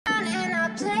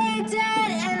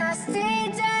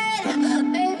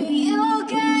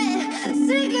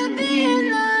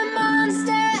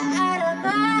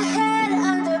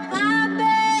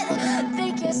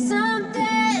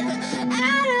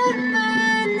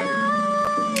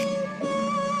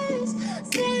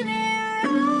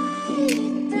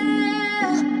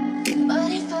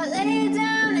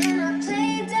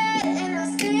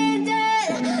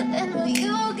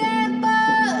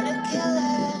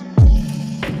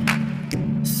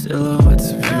Silhouettes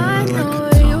of you are like a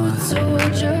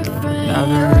taunt.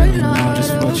 Never really know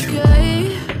just what you want.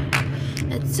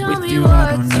 With you I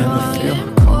don't ever feel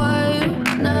calm.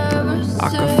 I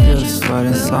can feel the sweat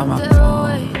inside my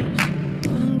palm.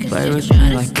 Play with me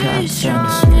like cats and a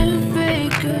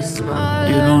street.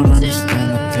 You don't understand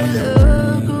the pain I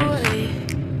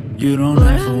bring. You don't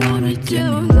ever wanna give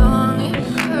me more.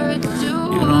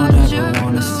 You don't ever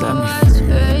wanna set me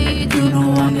free. You know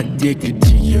I'm addicted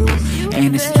to you,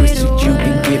 and it's twisted, you've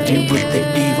been gifted with the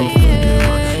evil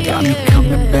voodoo. Got me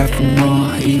coming back for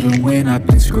more, even when I've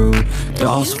been screwed.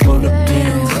 Dolls full of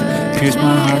pins, pierce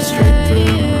my heart straight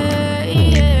through.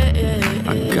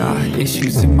 I got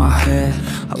issues in my head,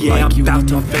 I like you in my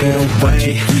bed, but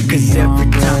you keep me on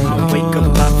red. I wake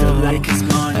up, I feel like it's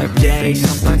Monday.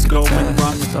 Something's going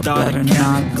wrong with all the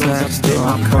chemicals up in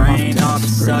my brain. All of a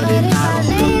sudden, I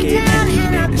don't look at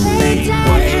anything the same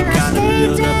way. Gotta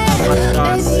build up all my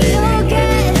thoughts and get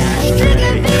it straight.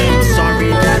 I'm sorry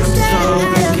that I'm so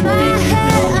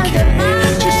inconvenient, okay?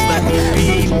 Just let me be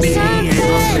me, and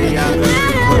I'll stay out of the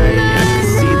way. I can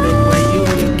see the way you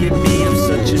look at me, I'm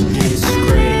such a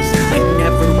disgrace. I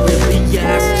never really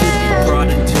asked to be brought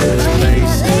into this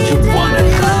place. You wanna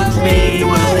love me?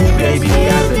 Well then baby, I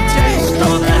have a taste.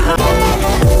 All the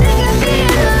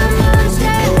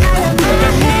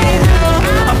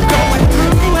I'm going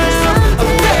through hell. I'm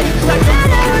ready like a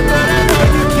fire, but I know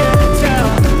you can't tell.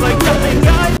 Like nothing I.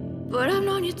 But I've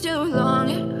known you too long,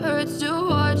 it hurts to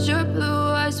watch your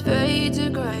blue eyes fade to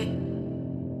gray.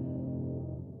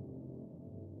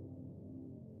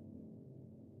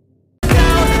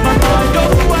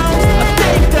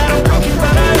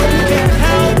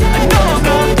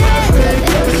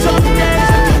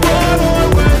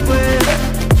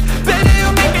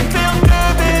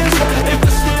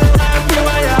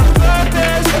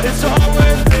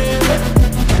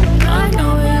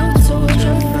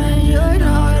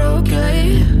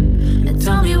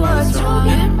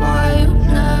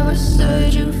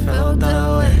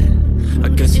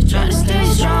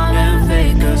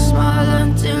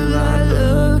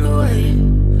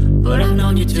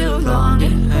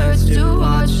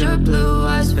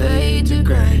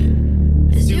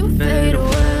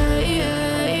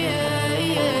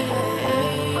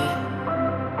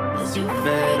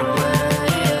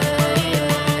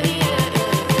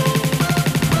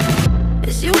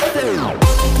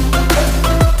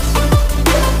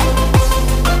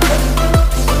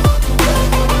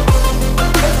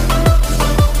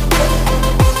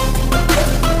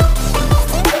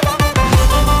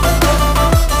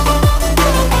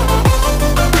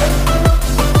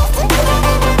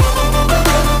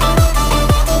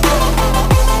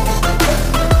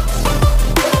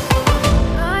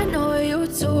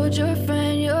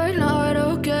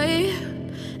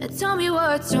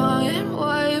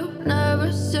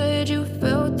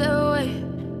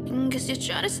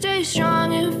 Try to stay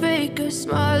strong and fake a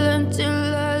smile until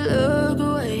I look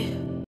away.